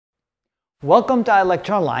Welcome to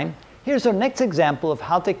iLectureOnline. Here's our next example of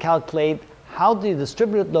how to calculate how the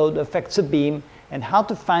distributed load affects a beam and how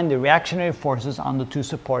to find the reactionary forces on the two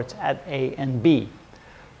supports at A and B.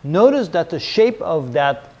 Notice that the shape of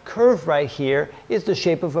that curve right here is the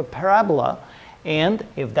shape of a parabola, and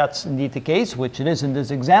if that's indeed the case, which it is in this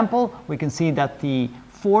example, we can see that the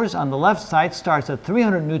force on the left side starts at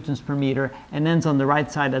 300 newtons per meter and ends on the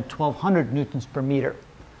right side at 1200 newtons per meter.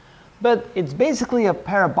 But it's basically a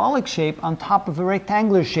parabolic shape on top of a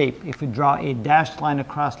rectangular shape. If we draw a dashed line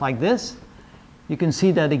across like this, you can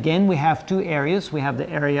see that again we have two areas. We have the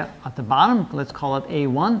area at the bottom, let's call it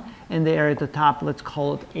A1, and the area at the top, let's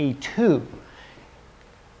call it A2.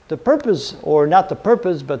 The purpose, or not the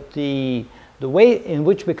purpose, but the way in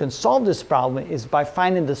which we can solve this problem is by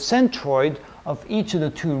finding the centroid of each of the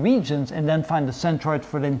two regions and then find the centroid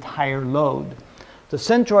for the entire load. The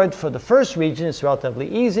centroid for the first region is relatively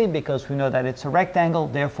easy because we know that it's a rectangle,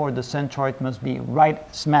 therefore the centroid must be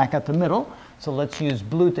right smack at the middle. So let's use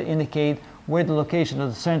blue to indicate where the location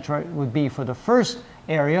of the centroid would be for the first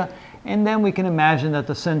area, and then we can imagine that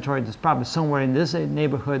the centroid is probably somewhere in this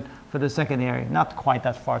neighborhood for the second area. Not quite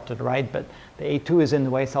that far to the right, but the A2 is in the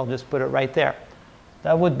way, so I'll just put it right there.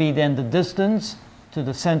 That would be then the distance to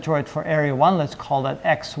the centroid for area 1, let's call that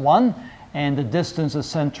x1, and the distance of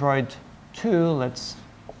centroid 2, let's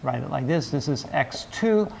write it like this. This is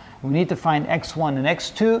x2. We need to find x1 and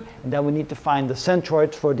x2, and then we need to find the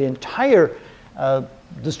centroids for the entire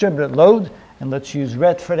distributed load, and let's use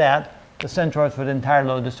red for that. The centroid for the entire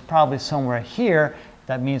load is probably somewhere here.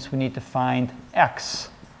 That means we need to find x,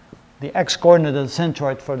 the x coordinate of the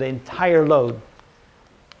centroid for the entire load.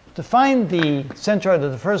 To find the centroid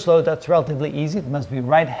of the first load, that's relatively easy. It must be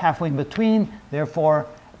right halfway in between. Therefore,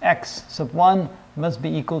 x sub 1 must be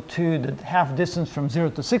equal to the half distance from 0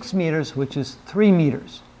 to 6 meters, which is 3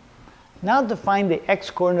 meters. Now to find the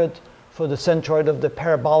x-coordinate for the centroid of the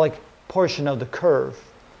parabolic portion of the curve.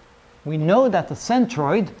 We know that the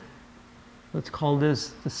centroid, let's call this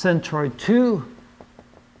the centroid 2,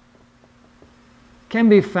 can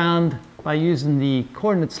be found by using the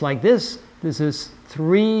coordinates like this. This is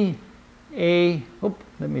 3a,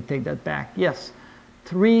 let me take that back, yes,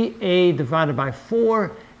 3a divided by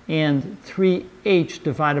 4 and 3h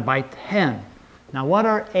divided by 10. Now what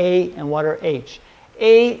are a and what are h?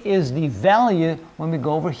 A is the value when we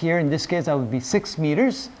go over here, in this case that would be 6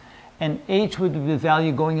 meters, and h would be the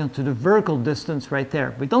value going into the vertical distance right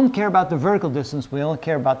there. We don't care about the vertical distance, we only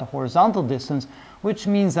care about the horizontal distance, which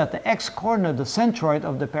means that the x-coordinate, the centroid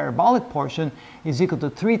of the parabolic portion, is equal to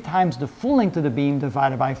 3 times the full length of the beam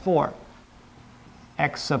divided by 4.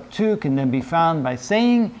 X sub 2 can then be found by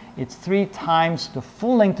saying it's 3 times the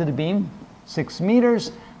full length of the beam, 6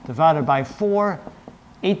 meters, divided by 4,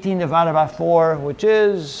 18 divided by 4, which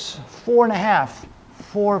is 4.5.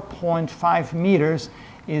 4.5 meters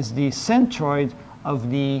is the centroid of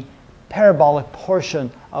the parabolic portion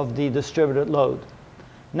of the distributed load.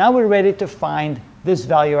 Now we're ready to find this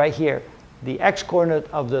value right here, the x-coordinate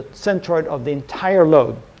of the centroid of the entire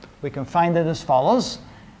load. We can find it as follows.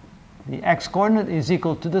 The x-coordinate is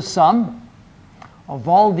equal to the sum of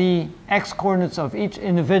all the x-coordinates of each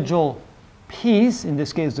individual piece, in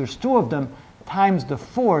this case there's 2 of them, times the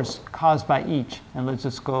force caused by each, and let's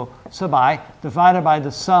just go sub I, divided by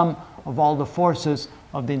the sum of all the forces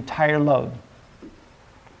of the entire load.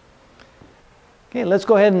 Okay, let's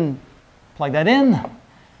go ahead and plug that in.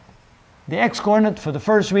 The x-coordinate for the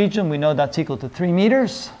first region, we know that's equal to 3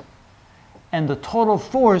 meters, and the total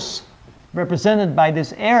force represented by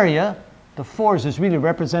this area, the force is really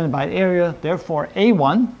represented by area, therefore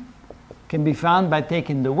A1 can be found by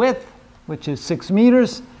taking the width, which is 6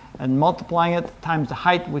 meters, and multiplying it times the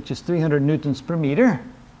height, which is 300 newtons per meter.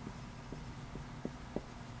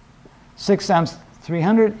 6 times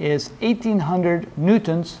 300 is 1800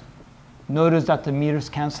 newtons. Notice that the meters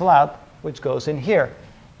cancel out, which goes in here,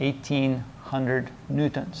 1800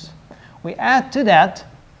 newtons. We add to that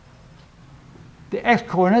the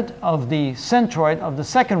x-coordinate of the centroid of the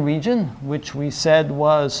second region, which we said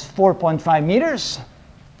was 4.5 meters.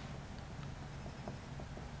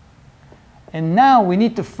 And now we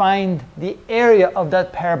need to find the area of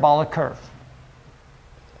that parabolic curve.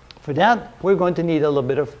 For that, we're going to need a little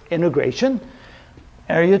bit of integration.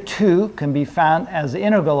 Area 2 can be found as the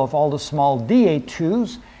integral of all the small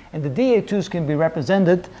dA2s, and the dA2s can be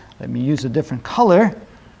represented, let me use a different color,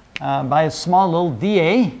 by a small little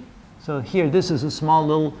dA. So here, this is a small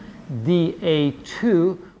little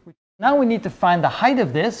dA2. Now we need to find the height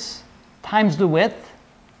of this times the width.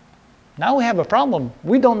 Now we have a problem.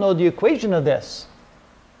 We don't know the equation of this.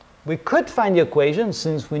 We could find the equation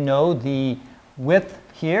since we know the width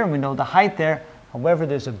here and we know the height there, However,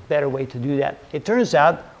 there's a better way to do that. It turns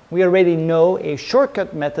out we already know a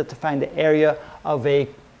shortcut method to find the area of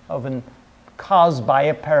an caused by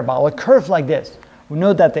a parabolic curve like this. We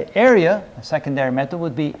know that the area, a secondary method,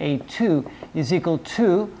 would be A2 is equal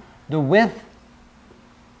to the width,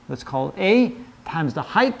 let's call it A, times the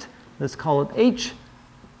height, let's call it H,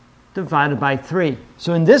 divided by 3.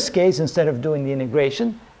 So in this case, instead of doing the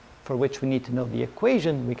integration, for which we need to know the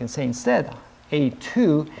equation, we can say instead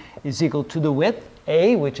A2 is equal to the width,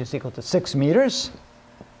 A, which is equal to 6 meters,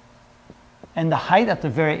 and the height at the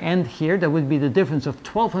very end here, that would be the difference of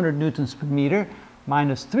 1200 newtons per meter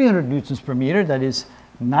minus 300 newtons per meter, that is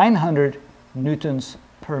 900 newtons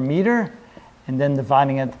per meter, and then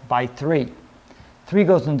dividing it by 3. 3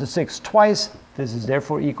 goes into 6 twice. This is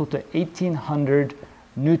therefore equal to 1800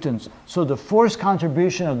 newtons. So the force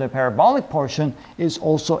contribution of the parabolic portion is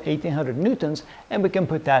also 1800 newtons, and we can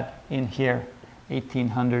put that in here,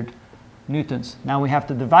 1800 newtons. Now we have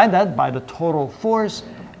to divide that by the total force,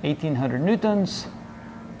 1800 newtons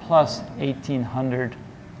plus 1800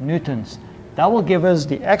 newtons. That will give us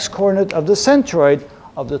the x-coordinate of the centroid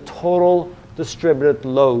of the total distributed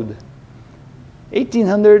load.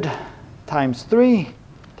 1800 times 3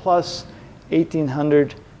 plus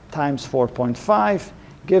 1800 times 4.5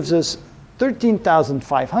 gives us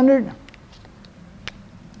 13,500.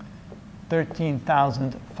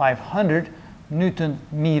 13,500 Newton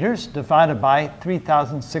meters divided by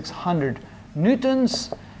 3,600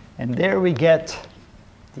 newtons. And there we get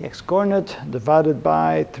the x-coordinate divided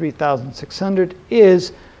by 3,600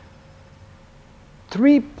 is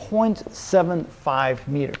 3.75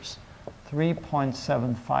 meters.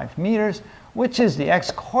 3.75 meters, which is the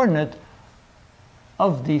x-coordinate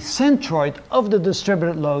of the centroid of the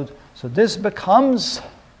distributed load. So this becomes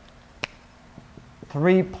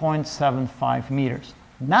 3.75 meters.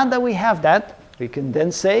 Now that we have that, we can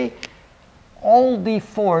then say all the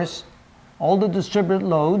force, all the distributed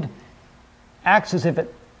load acts as if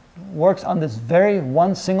it works on this very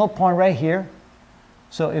one single point right here.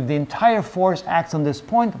 So if the entire force acts on this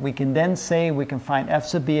point, we can then say we can find F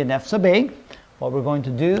sub B and F sub A. What we're going to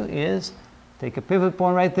do is take a pivot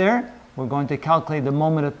point right there. We're going to calculate the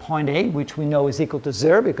moment at point A, which we know is equal to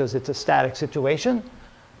 0 because it's a static situation.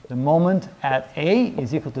 The moment at A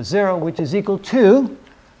is equal to 0, which is equal to,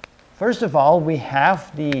 first of all, we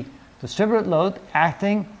have the distributed load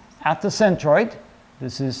acting at the centroid.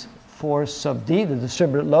 This is force sub D, the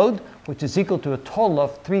distributed load, which is equal to a total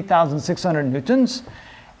of 3,600 newtons.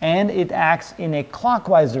 And it acts in a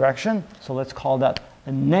clockwise direction. So let's call that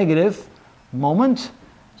a negative moment.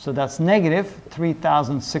 So that's negative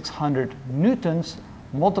 3,600 newtons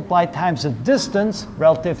multiplied times the distance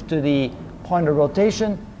relative to the point of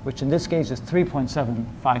rotation, which in this case is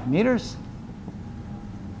 3.75 meters.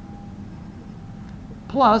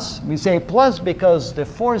 Plus, we say plus because the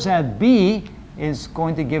force at B is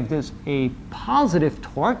going to give this a positive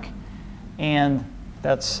torque, and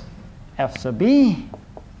that's F sub B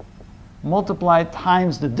multiplied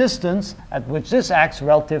times the distance at which this acts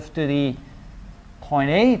relative to the point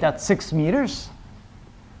A, that's 6 meters,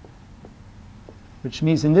 which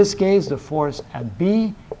means in this case the force at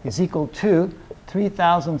B is equal to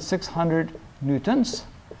 3,600 newtons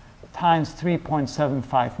times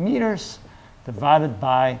 3.75 meters divided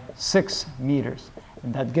by 6 meters.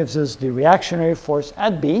 And that gives us the reactionary force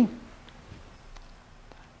at B.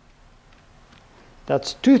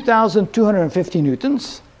 That's 2,250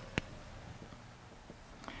 newtons.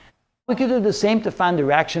 We could do the same to find the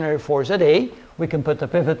reactionary force at A. We can put the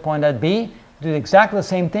pivot point at B, do exactly the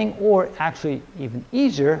same thing, or actually even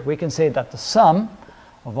easier, we can say that the sum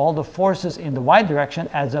of all the forces in the y direction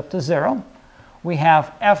adds up to 0. We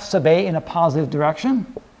have F sub A in a positive direction,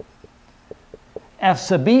 F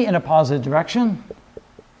sub B in a positive direction,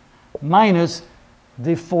 minus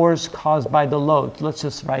the force caused by the load. Let's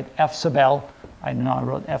just write F sub L. I know I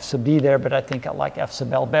wrote F sub B there, but I think I like F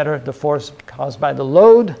sub L better, the force caused by the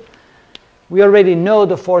load. We already know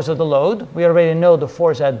the force of the load. We already know the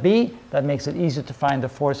force at B. That makes it easier to find the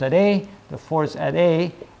force at A. The force at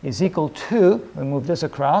A is equal to, we move this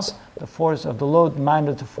across, the force of the load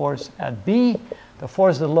minus the force at B. The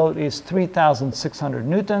force of the load is 3,600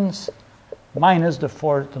 newtons minus the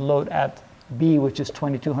force of the load at B, which is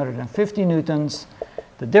 2,250 newtons.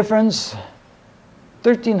 The difference,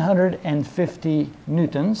 1,350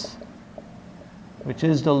 newtons, which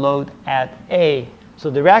is the load at A. So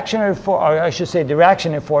the reactionary force, or I should say the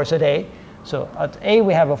reactionary force at A. So at A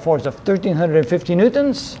we have a force of 1,350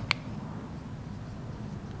 newtons.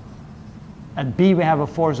 At B we have a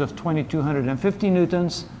force of 2,250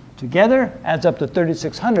 newtons. Together adds up to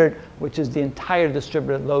 3,600, which is the entire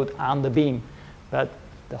distributed load on the beam. But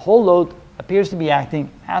the whole load appears to be acting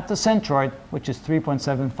at the centroid, which is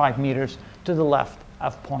 3.75 meters to the left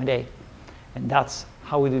of point A. And that's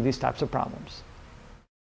how we do these types of problems.